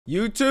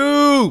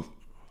YouTube,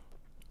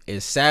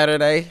 it's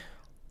Saturday.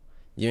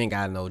 You ain't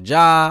got no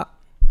job.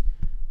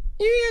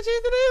 You ain't got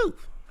shit to do.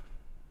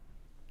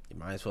 You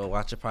might as well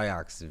watch a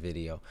Pryoxis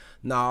video.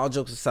 Nah, all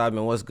jokes aside,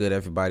 man, what's good,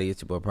 everybody?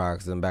 It's your boy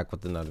Pryoxis. I'm back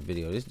with another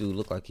video. This dude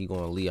look like he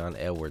going Leon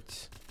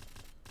Edwards.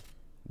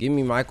 Give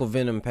me Michael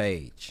Venom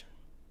Page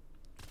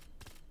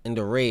in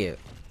the red.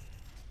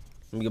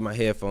 Let me get my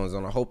headphones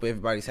on. I hope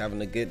everybody's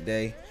having a good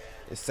day.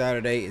 It's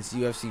Saturday. It's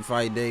UFC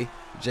fight day.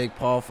 Jake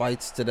Paul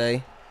fights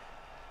today.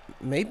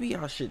 Maybe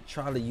I should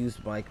try to use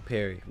Mike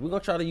Perry. We're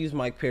gonna try to use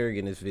Mike Perry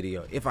in this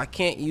video. If I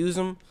can't use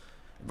him,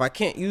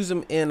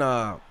 in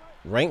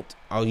ranked,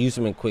 I'll use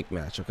him in quick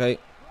match, okay?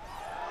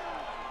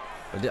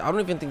 But I don't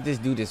even think this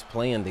dude is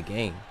playing the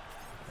game.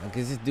 Like,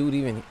 is this dude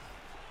even?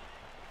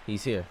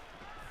 He's here.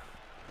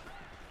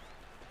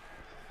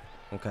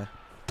 Okay.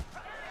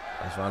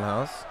 That's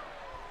roundhouse.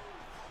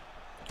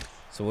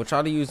 So we'll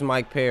try to use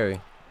Mike Perry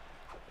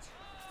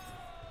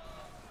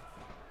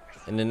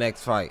in the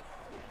next fight.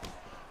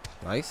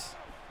 Nice.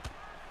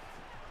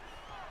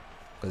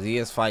 Because he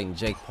is fighting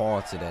Jake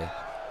Paul today.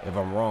 If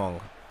I'm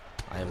wrong,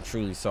 I am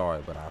truly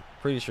sorry, but I'm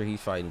pretty sure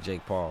he's fighting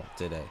Jake Paul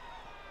today.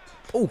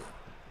 Ooh.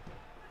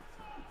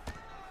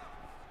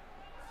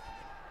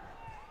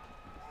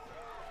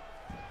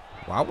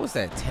 Why was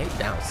that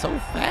takedown so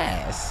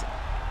fast?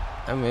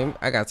 I mean,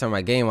 I gotta turn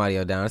my game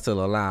audio down. It's a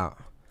little loud.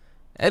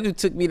 That dude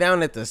took me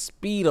down at the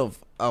speed of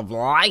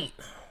light.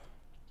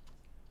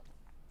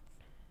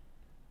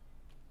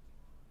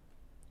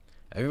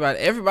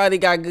 Everybody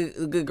got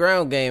good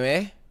ground game,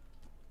 eh?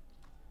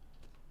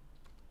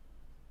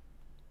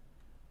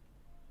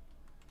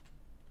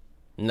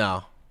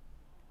 No.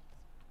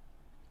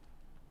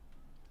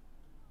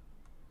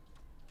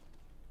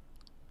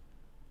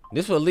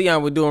 This is what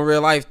Leon would do in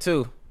real life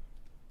too.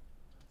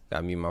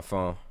 Got me my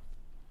phone.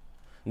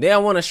 They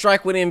don't want to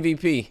strike with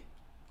MVP.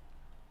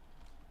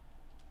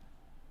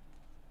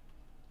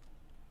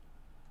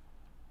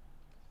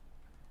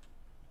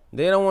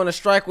 They don't want to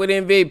strike with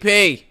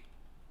MVP.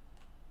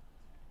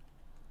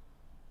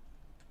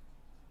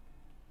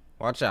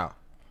 Watch out.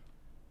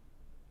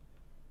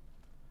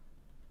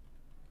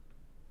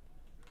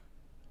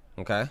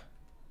 Okay.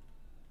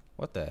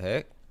 What the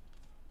heck?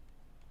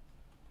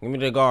 Give me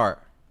the guard.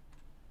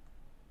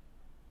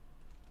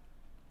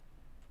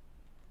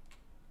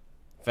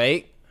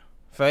 Fake.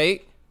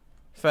 Fake.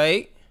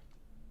 Fake.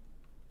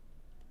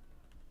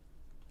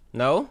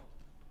 No.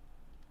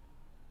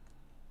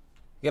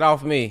 Get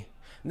off me.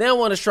 They don't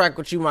want to strike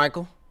with you,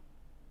 Michael.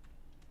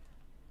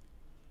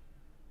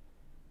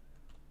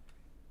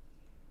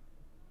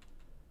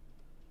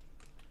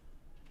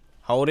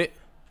 Hold it.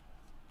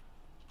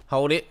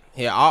 Hold it.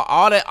 Here,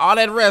 all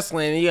that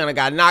wrestling, and you're gonna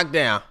got knocked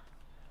down.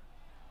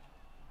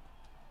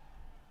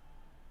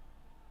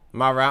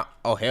 My route.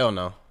 Oh, hell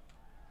no.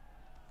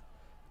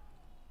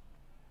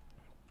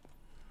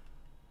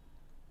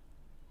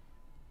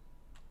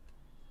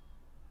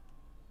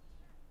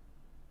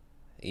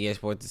 EA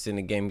Sports is in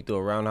the game. He threw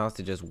a roundhouse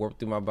to just warp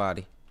through my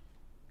body.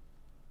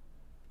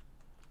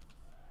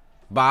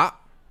 Bop.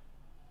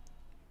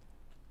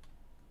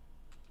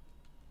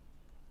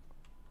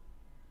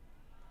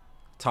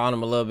 Taunt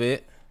him a little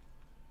bit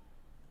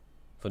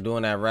for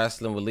doing that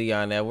wrestling with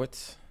Leon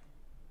Edwards.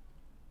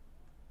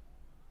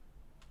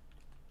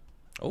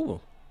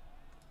 Oh,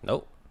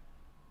 nope.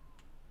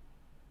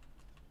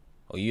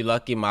 Oh, you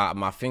lucky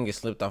my finger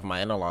slipped off my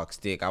analog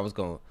stick. I was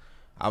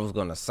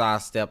gonna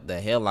sidestep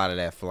the hell out of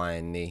that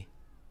flying knee.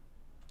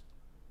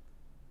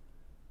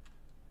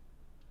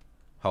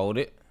 Hold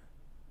it.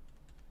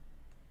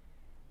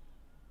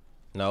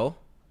 No.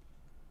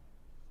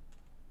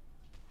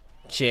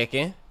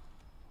 Chicken.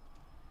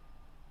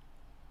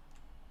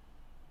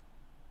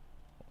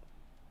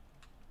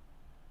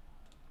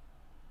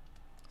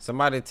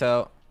 Somebody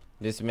tell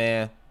this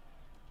man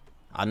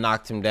I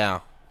knocked him down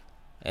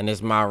and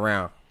it's my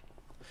round.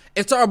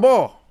 It's our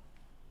ball.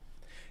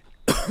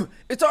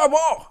 It's our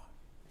ball.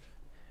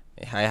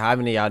 Hey, how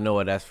many of y'all know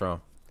where that's from?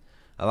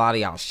 A lot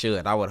of y'all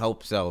should. I would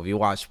hope so. If you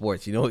watch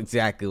sports, you know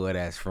exactly where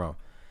that's from.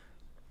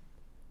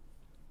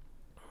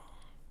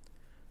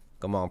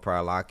 Come on,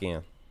 Pryor, lock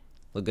in.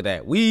 Look at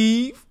that.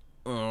 Weave.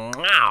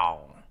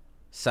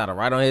 Saddle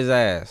right on his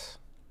ass.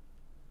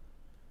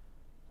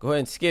 Go ahead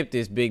and skip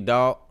this, big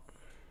dog.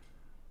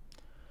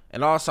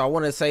 And also, I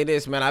want to say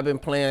this, man. I've been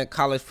playing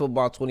College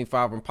Football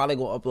 25. I'm probably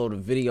going to upload a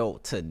video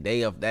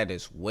today of that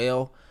as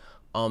well.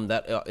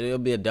 It'll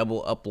be a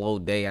double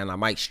upload day, and I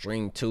might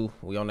stream too.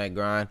 We on that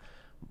grind.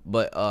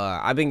 But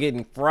I've been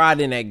getting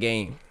fried in that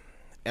game.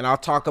 And I'll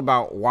talk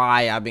about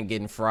why I've been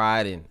getting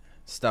fried and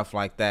stuff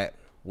like that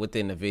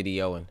within the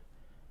video. And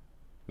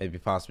maybe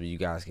possibly you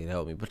guys can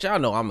help me. But y'all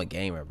know I'm a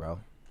gamer,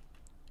 bro.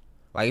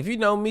 Like, if you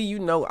know me, you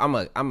know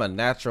I'm a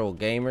natural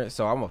gamer.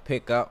 So I'm going to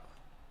pick up.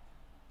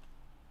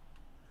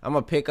 I'm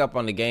going to pick up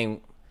on the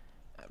game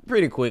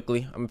pretty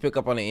quickly. I'm going to pick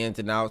up on the ins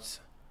and outs.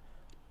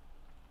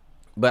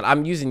 But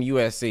I'm using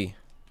USC.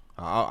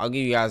 I'll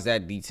give you guys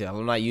that detail.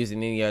 I'm not using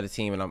any other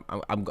team, and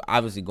I'm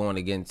obviously going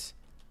against.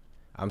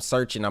 I'm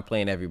searching. I'm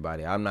playing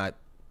everybody. I'm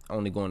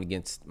only going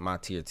against my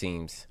tier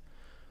teams.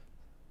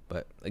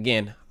 But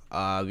again,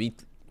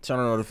 turn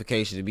on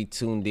notifications to be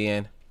tuned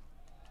in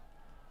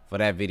for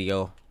that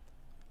video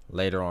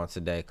later on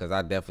today, because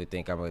I definitely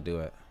think I'm gonna do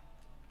it.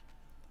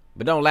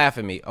 But don't laugh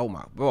at me. Oh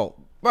my, bro.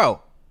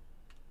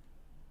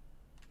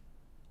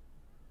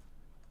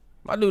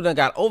 My dude done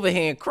got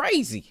overhand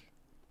crazy.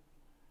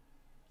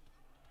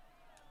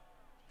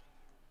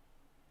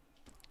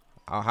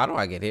 Oh, how do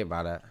I get hit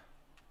by that?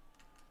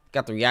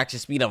 Got the reaction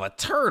speed of a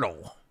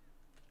turtle.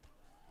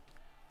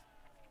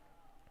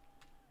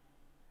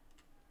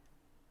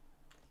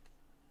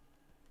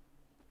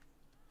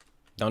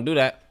 Don't do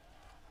that.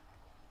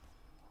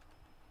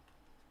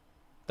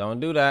 Don't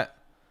do that.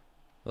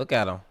 Look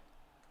at him.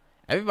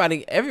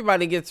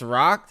 Everybody gets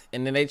rocked,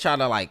 and then they try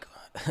to like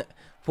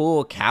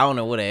pull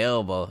counter with an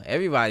elbow.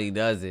 Everybody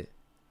does it.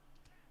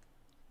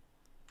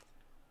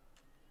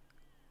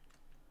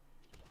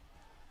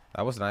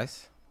 That was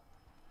nice.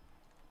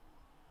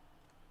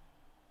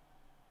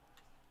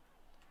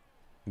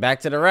 Back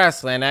to the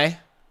wrestling, eh?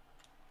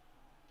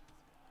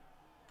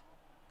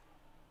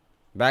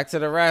 Back to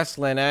the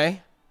wrestling, eh?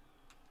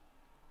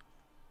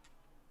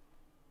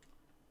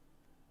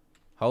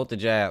 Hold the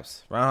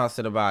jabs. Roundhouse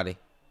to the body.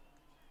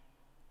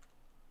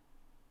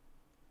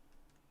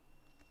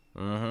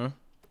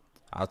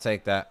 I'll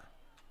take that.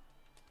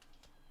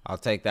 I'll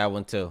take that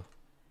one too.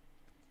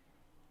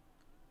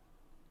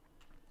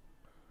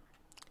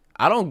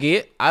 I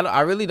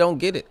really don't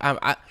get it.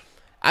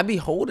 I be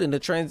holding the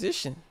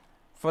transition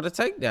for the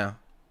takedown.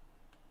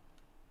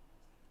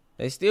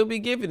 They still be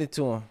giving it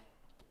to him.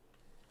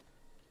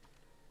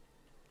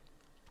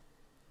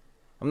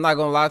 I'm not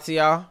gonna lie to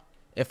y'all.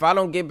 If I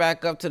don't get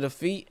back up to the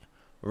feet,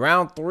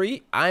 round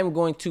 3, I'm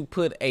going to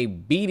put a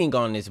beating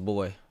on this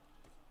boy.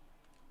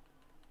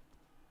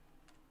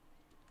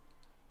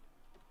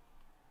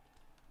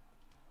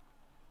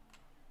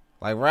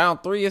 Like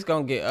round 3, it's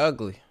gonna get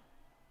ugly.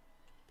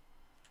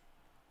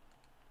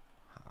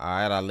 All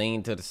right, I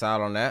lean to the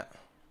side on that.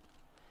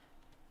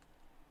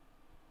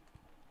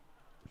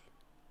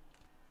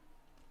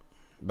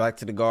 Back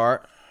to the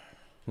guard.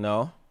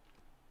 No.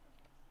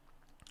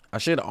 I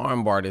should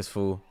armbar this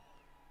fool.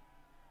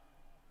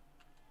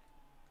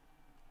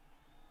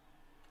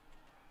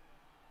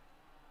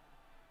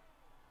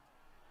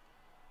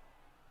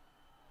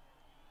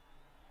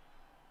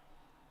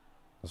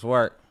 Let's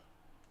work.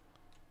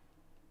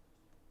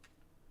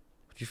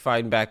 What you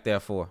fighting back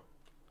there for?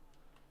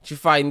 What you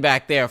fighting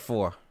back there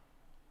for?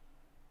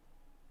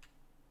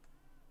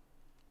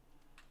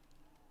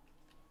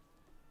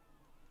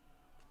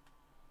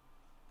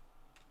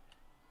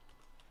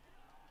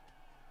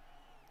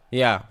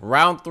 Yeah,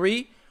 round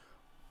 3,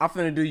 I'm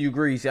finna do you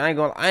greasy. I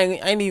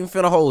ain't even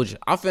finna hold you.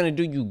 I'm finna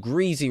do you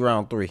greasy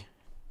round 3.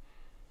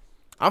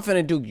 I'm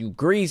finna do you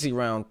greasy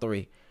round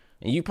 3.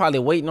 And you probably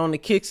waiting on the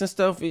kicks and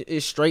stuff.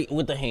 It's straight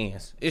with the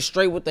hands. It's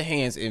straight with the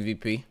hands,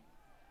 MVP.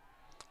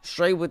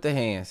 Straight with the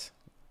hands.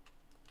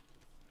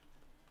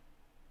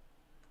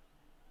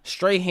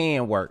 Straight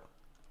hand work.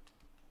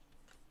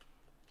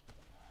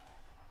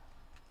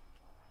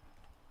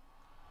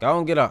 Go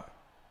and get up.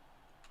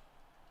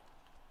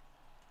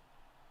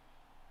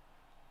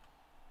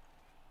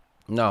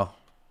 No.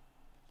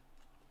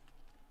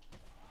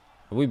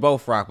 We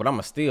both rock, but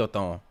I'ma still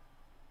throw him.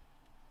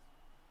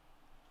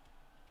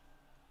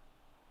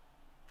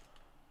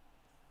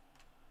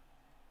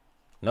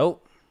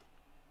 Nope.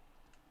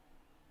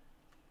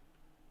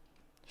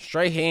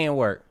 Straight hand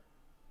work.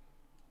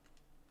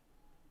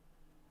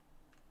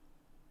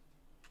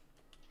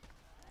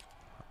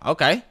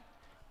 Okay.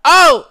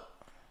 Oh!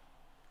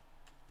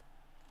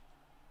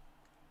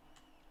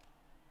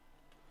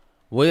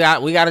 We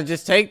gotta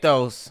just take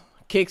those.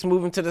 Kicks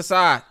moving to the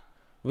side.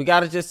 We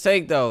gotta just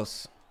take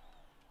those.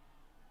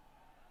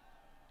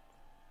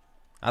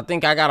 I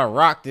think I gotta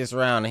rock this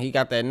round, and he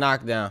got that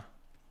knockdown.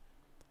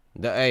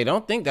 Hey,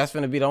 don't think that's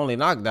gonna be the only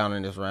knockdown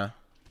in this round.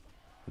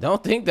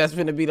 Don't think that's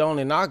gonna be the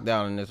only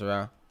knockdown in this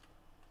round.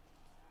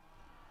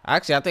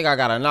 Actually, I think I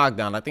got a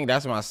knockdown. I think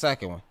that's my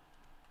second one.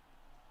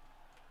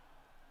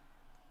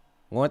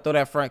 Go and throw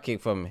that front kick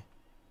for me.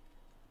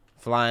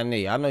 Flying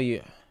knee. I know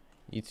you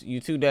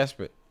too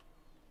desperate.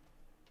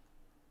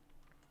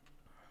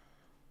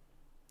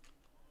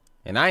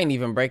 And I ain't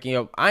even breaking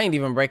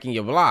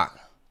your block.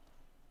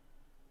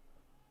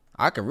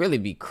 I could really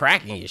be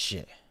cracking your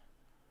shit.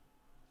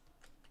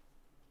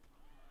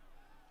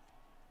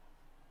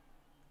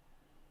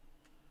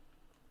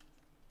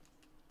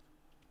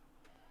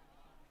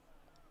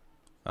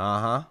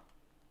 Uh-huh.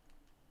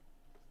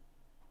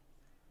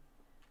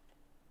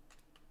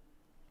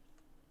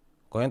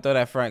 Go ahead and throw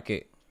that front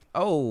kick.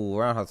 Oh,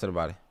 roundhouse to the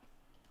body.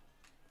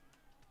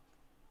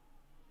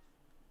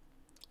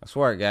 Let's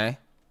work, gang.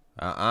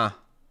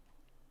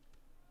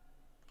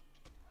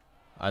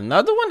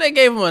 Another one? They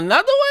gave him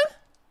another one?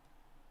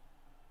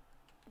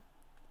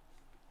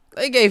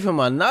 They gave him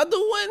another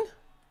one?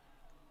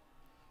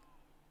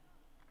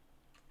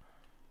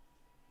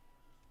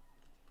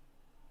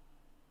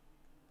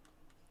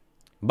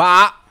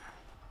 Bob,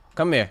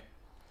 come here.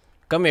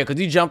 Come here,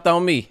 because you jumped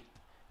on me.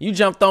 You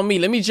jumped on me.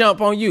 Let me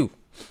jump on you.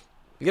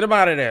 Get him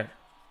out of there.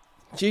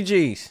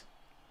 GG's.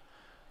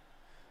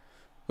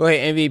 Go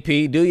ahead,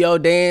 MVP. Do your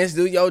dance.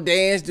 Do your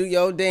dance. Do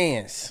your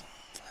dance.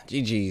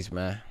 GG's,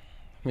 man.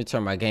 Let me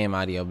turn my game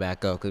audio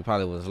back up because it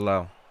probably was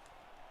low.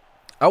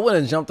 I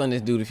wouldn't have jumped on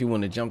this dude if he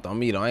wouldn't have jumped on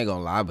me, though. I ain't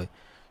gonna lie, but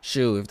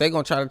shoot, if they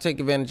gonna try to take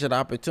advantage of the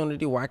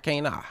opportunity, why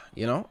can't I?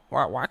 You know?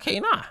 Why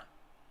can't I?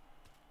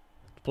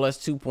 Plus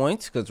 2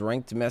 points because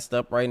ranked messed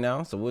up right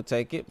now, so we'll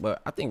take it.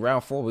 But I think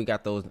round 4 we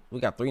got 3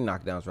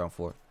 knockdowns round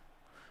 4.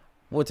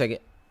 We'll take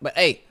it. But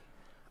hey,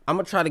 I'm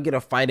gonna try to get a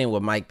fight in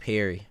with Mike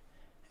Perry,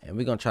 and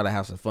we're gonna try to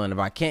have some fun. If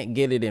I can't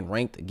get it in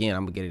ranked again,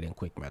 I'm gonna get it in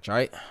quick match. All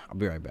right, I'll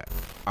be right back.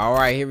 All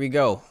right, here we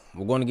go.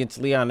 We're going against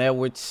Leon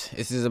Edwards.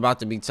 This is about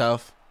to be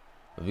tough,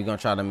 but we're gonna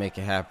try to make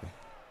it happen.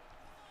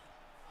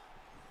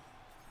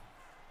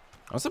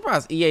 I'm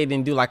surprised EA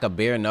didn't do like a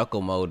bare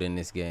knuckle mode in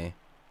this game.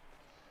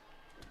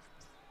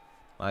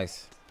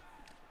 Nice.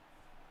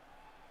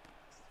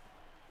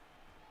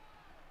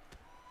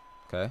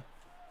 Okay.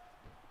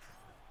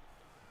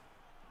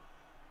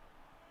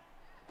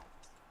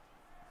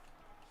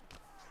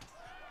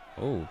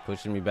 Oh,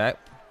 pushing me back.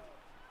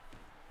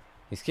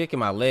 He's kicking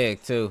my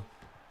leg too,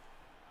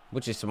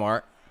 which is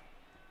smart.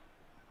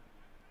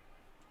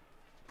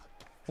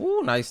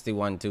 Ooh, nasty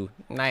 1-2.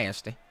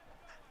 Nasty.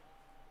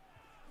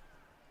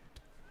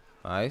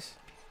 Nice.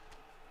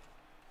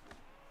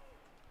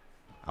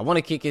 I want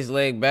to kick his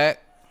leg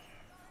back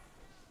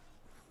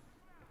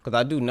because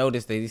I do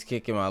notice that he's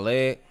kicking my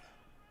leg,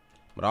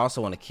 but I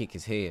also want to kick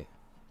his head.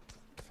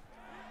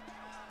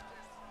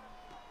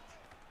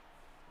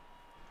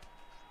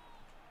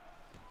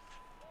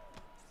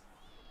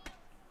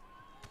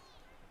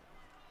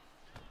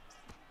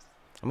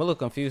 I'm a little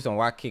confused on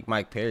why I kick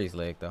Mike Perry's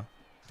leg though,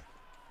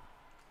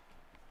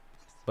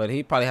 but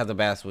he probably has a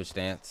bad switch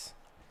stance.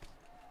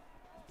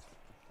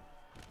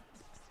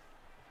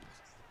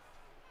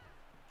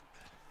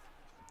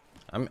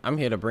 I'm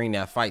here to bring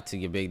that fight to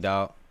you, big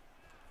dog.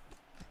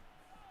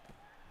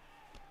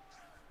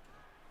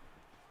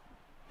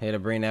 Here to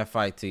bring that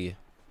fight to you.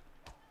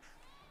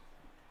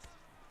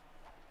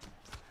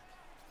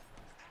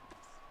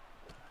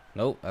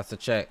 Nope, that's a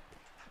check.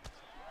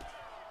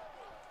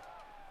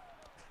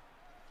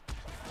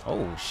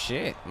 Oh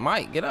shit,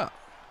 Mike, get up.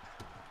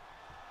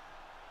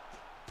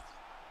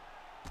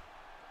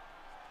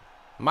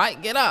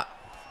 Mike, get up.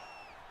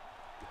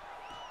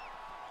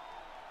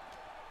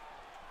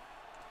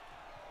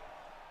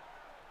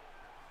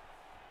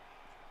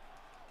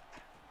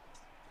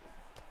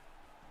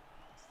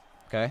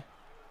 Okay.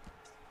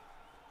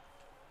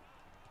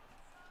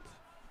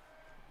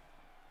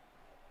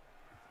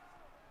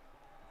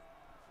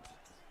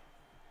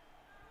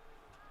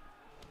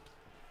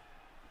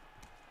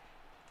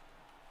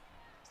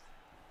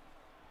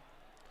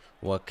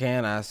 What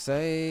can I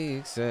say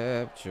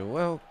except you're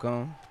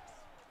welcome?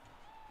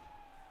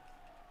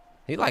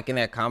 He liking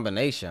that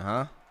combination,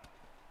 huh?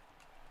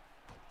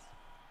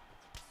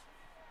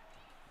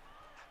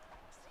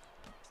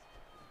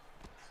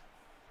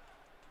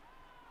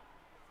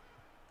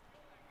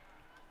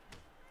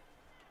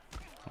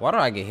 Why do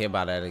I get hit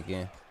by that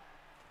again?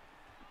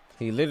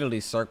 He literally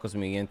circles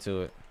me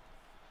into it.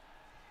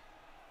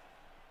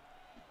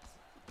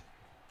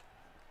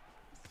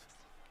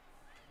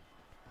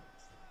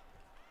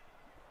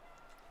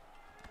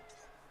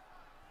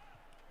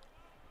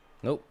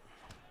 Nope.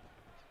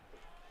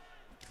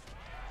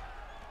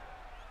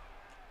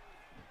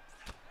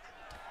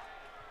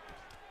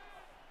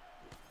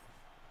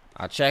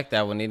 I checked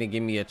that one. They didn't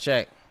give me a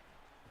check.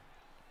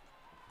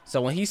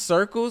 So when he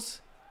circles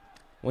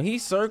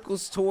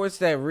towards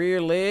that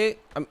rear leg,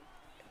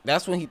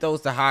 that's when he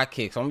throws the high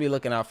kick. So I'm gonna be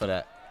looking out for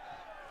that.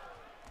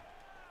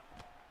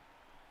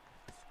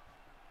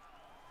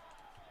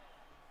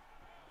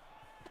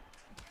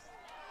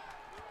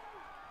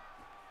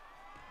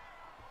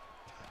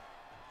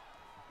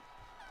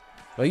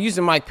 But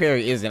using Mike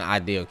Perry isn't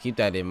ideal. Keep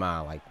that in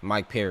mind. Like,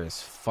 Mike Perry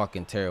is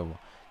fucking terrible.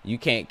 You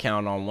can't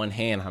count on one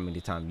hand how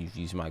many times you've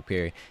used Mike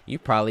Perry. You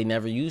probably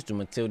never used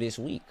him until this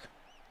week.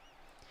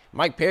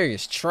 Mike Perry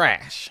is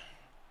trash.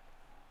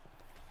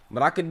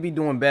 But I could be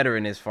doing better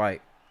in this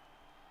fight.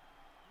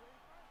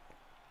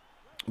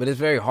 But it's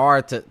very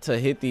hard to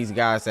hit these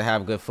guys that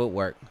have good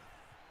footwork.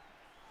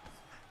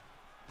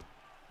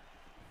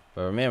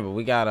 But remember,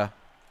 we gotta...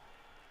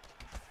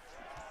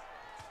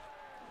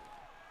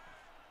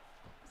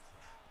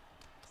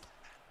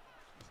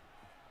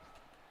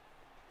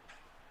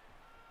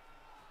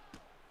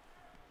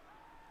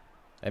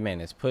 That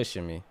man is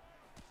pushing me.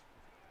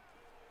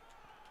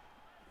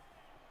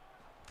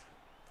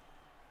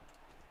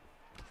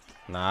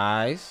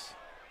 Nice.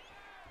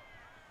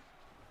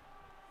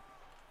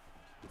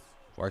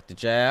 Work the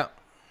jab.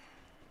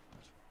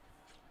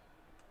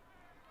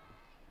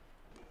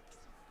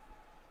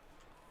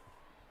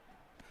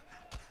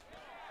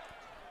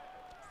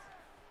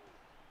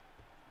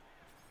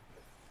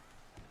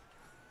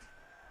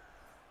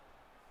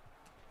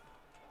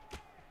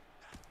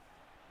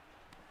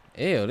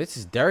 Ew, this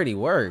is dirty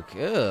work.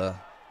 Ugh.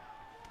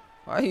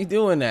 Why are you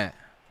doing that?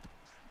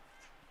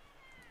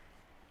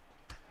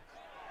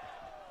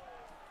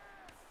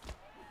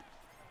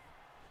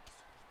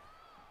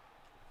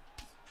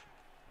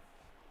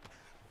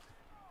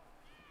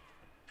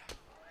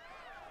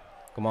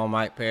 Come on,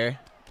 Mike Perry.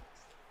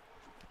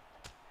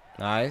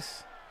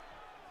 Nice.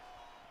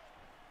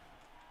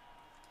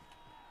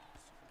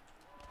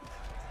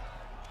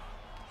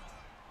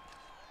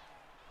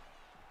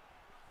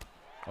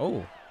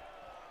 Oh.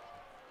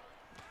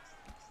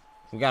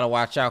 We gotta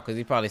watch out because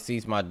he probably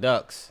sees my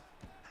ducks.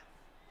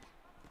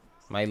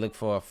 Might look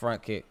for a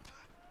front kick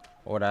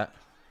or that.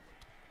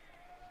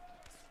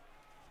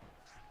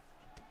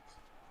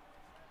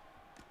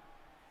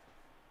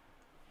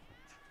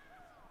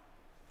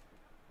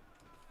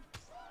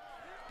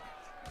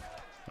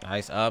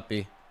 Nice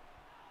uppy.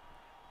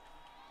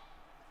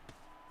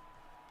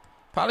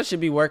 Probably should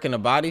be working the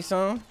body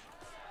some.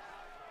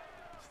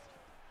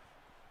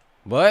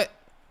 But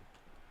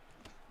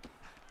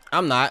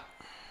I'm not.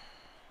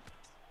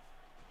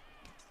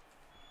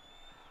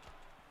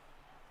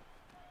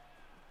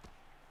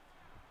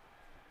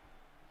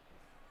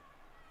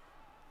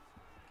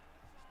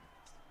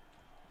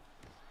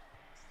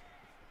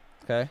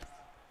 Okay.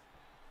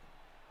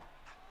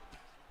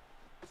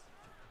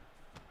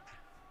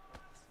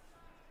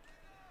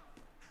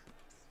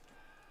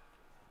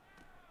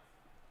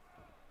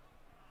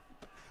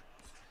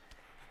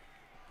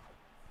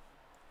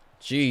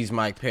 Jeez,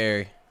 Mike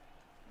Perry.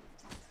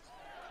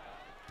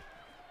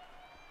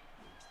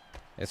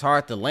 It's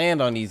hard to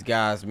land on these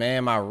guys,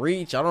 man. My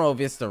reach, I don't know if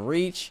it's the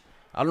reach.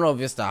 I don't know if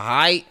it's the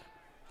height.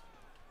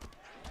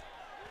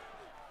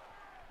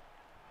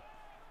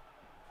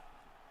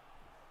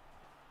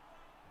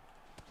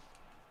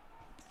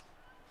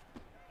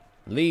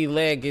 Lead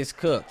leg gets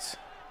cooked.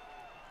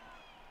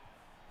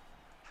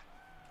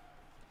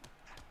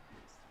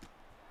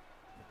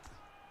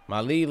 My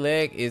lead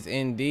leg is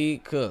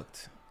indeed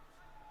cooked.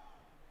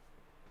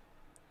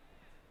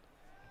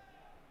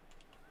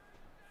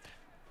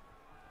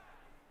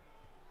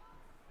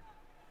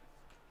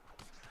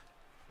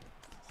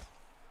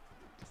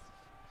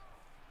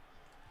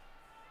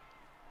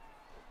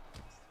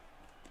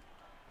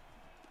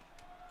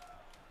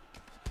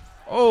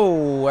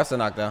 Oh, that's a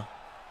knockdown.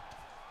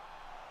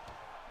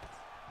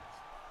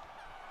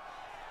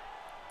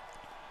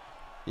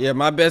 Yeah,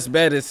 my best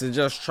bet is to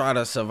just try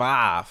to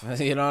survive.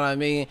 You know what I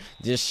mean?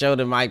 Just show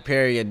the Mike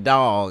Perry a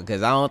dog,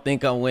 because I don't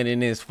think I'm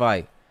winning this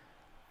fight.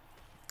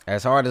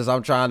 As hard as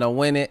I'm trying to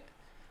win it,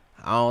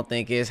 I don't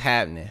think it's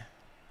happening.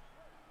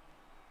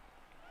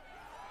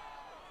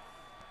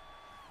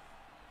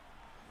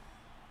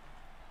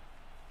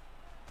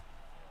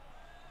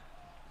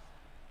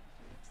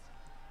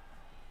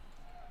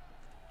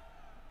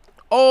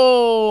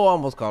 Oh,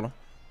 almost caught him.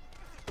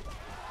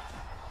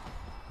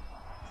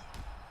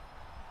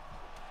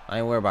 I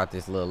ain't worried about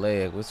this little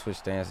leg. We'll switch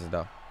stances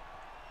though.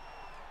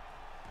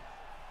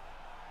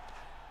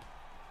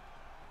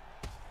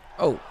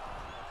 Oh.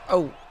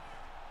 Oh.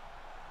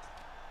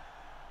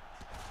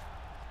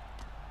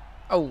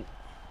 Oh.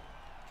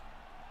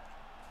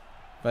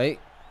 Fake.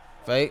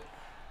 Fake.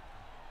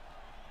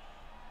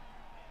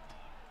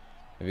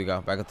 Here we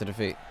go. Back up to the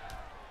feet.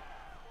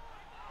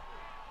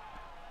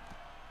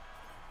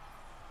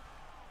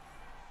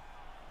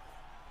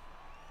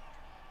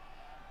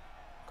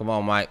 Come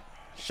on, Mike.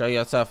 Show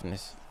your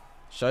toughness.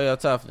 Show your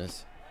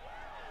toughness.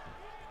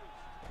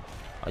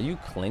 Are you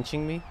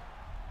clinching me?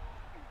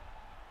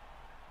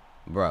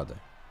 Brother.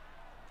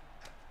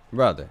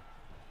 Brother.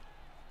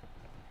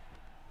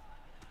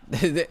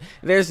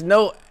 There's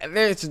no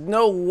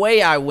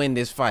way I win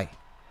this fight.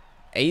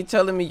 Are you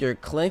telling me you're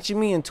clinching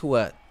me into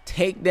a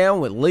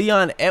takedown with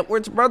Leon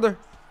Edwards, brother?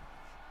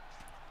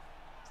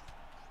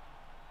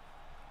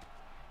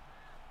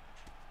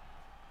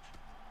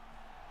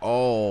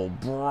 Oh,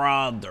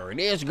 brother,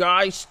 this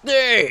guy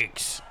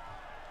stinks.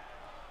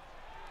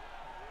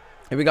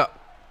 Here we go.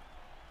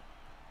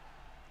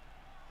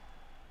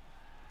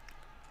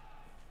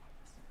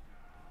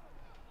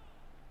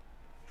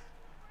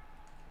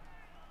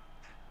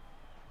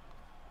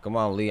 Come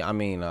on, Lee.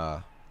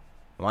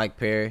 Mike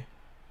Perry.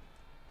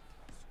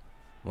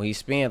 When he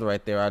spins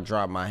right there, I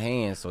drop my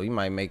hand, so he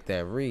might make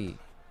that read.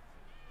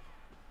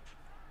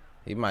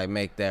 He might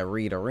make that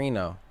read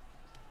Reno.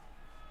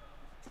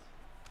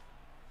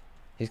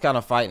 He's kind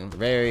of fighting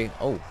very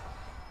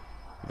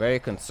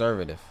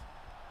conservative.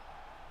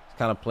 He's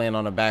kind of playing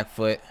on the back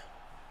foot.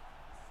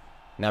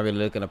 Not really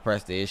looking to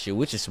press the issue,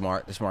 which is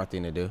smart. The smart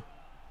thing to do.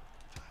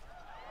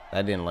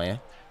 That didn't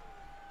land.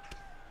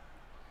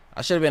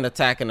 I should have been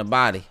attacking the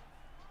body.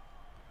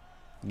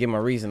 Give him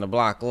a reason to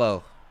block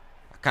low.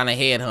 I kind of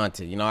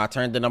headhunted. You know, I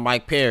turned into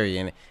Mike Perry,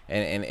 and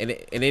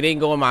it didn't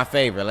go in my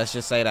favor. Let's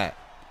just say that.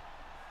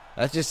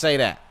 Let's just say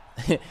that.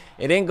 It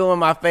didn't go in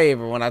my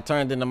favor when I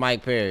turned into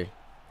Mike Perry.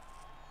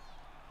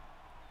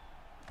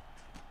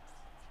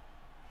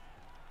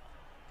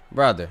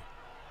 Brother,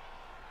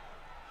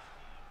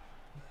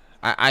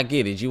 I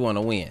get it. You want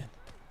to win.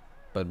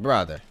 But,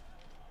 brother,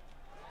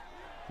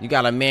 you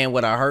got a man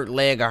with a hurt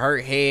leg, a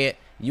hurt head.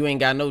 You ain't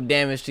got no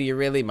damage to you,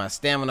 really. My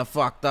stamina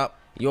fucked up.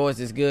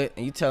 Yours is good.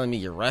 And you telling me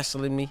you're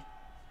wrestling me?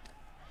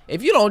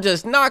 If you don't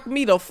just knock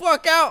me the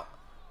fuck out.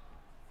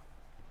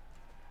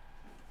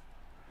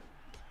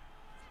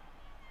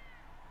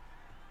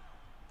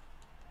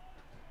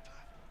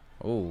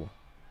 Ooh.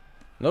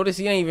 Notice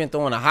he ain't even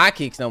throwing the high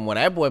kicks no more.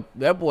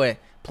 That boy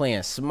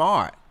playing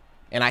smart.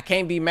 And I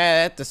can't be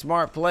mad at the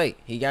smart play.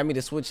 He got me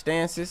to switch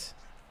stances.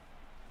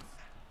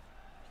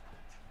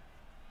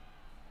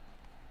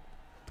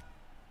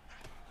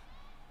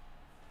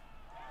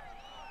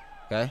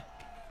 Okay.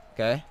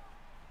 Okay.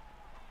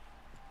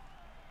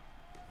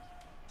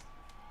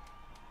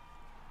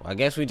 Well, I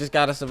guess we just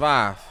gotta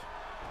survive.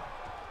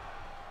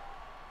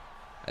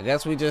 I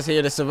guess we just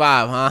here to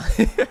survive, huh?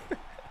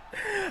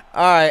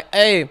 Alright,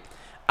 hey.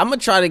 I'm gonna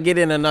try to get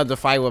in another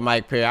fight with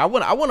Mike Perry. I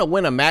want to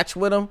win a match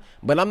with him,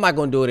 but I'm not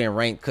gonna do it in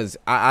rank because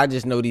I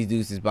just know these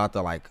dudes is about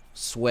to like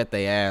sweat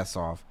their ass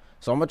off.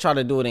 So I'm gonna try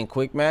to do it in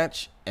quick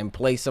match and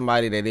play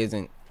somebody that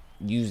isn't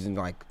using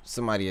like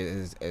somebody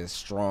as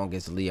strong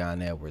as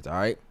Leon Edwards. All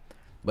right,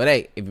 but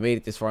hey, if you made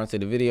it this far into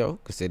the video,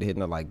 consider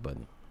hitting the like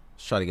button.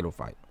 Let's try to get a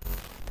fight.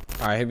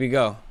 All right, here we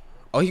go.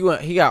 Oh,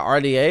 he got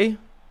RDA.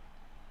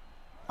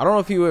 I don't know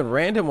if he went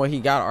random or he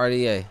got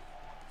RDA.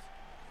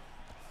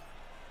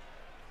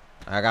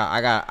 I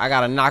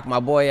gotta knock my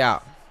boy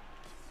out.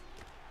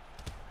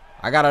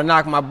 I gotta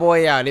knock my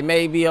boy out. It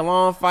may be a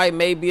long fight,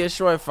 may be a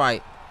short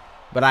fight,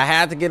 but I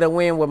had to get a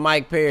win with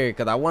Mike Perry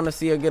because I want to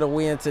see her get a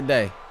win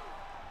today.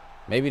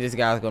 Maybe this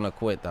guy's gonna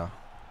quit though.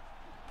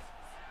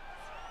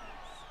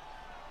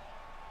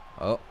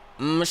 Oh,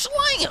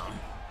 slam!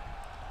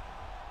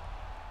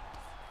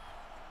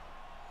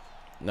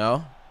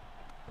 No.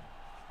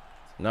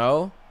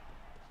 No.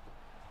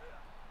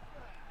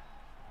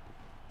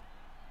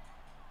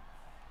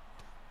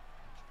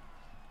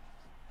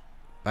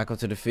 Back up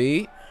to the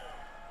feet.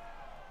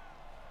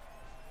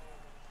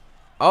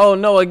 Oh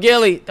no, a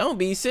ghillie. Don't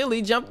be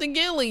silly. Jump the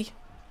ghillie.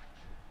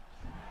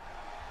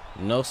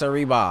 No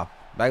sirree, Bob.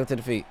 Back up to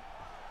the feet.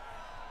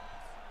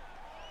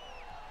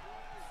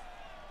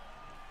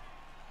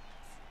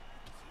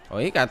 Oh,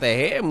 he got that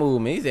head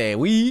movement. He said,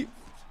 "Wee,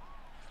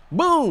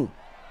 boom."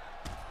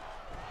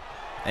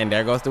 And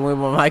there goes the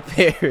win by Mike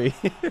Perry.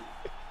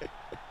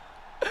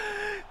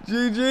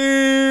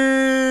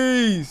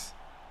 GG's.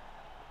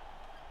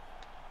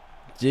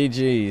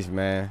 GG's,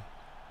 man.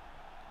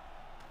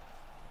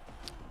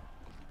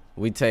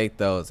 We take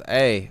those.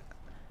 Hey,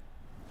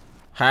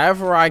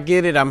 however I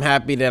get it, I'm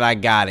happy that I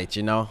got it,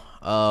 you know.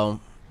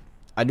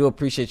 I do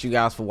appreciate you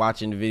guys for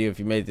watching the video. If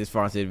you made it this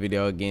far into the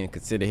video, again,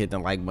 consider hitting the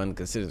like button,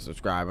 consider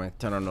subscribing,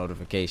 turn on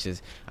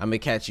notifications. I'm gonna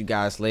catch you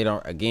guys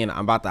later. Again, I'm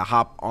about to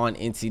hop on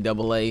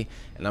NCAA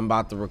and I'm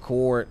about to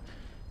record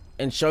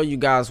and show you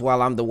guys why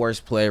I'm the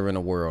worst player in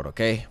the world,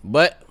 okay?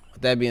 But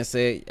with that being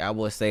said, I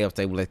will stay up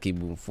table. Let's keep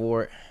moving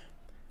forward.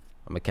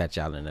 I'm gonna catch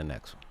y'all in the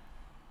next one.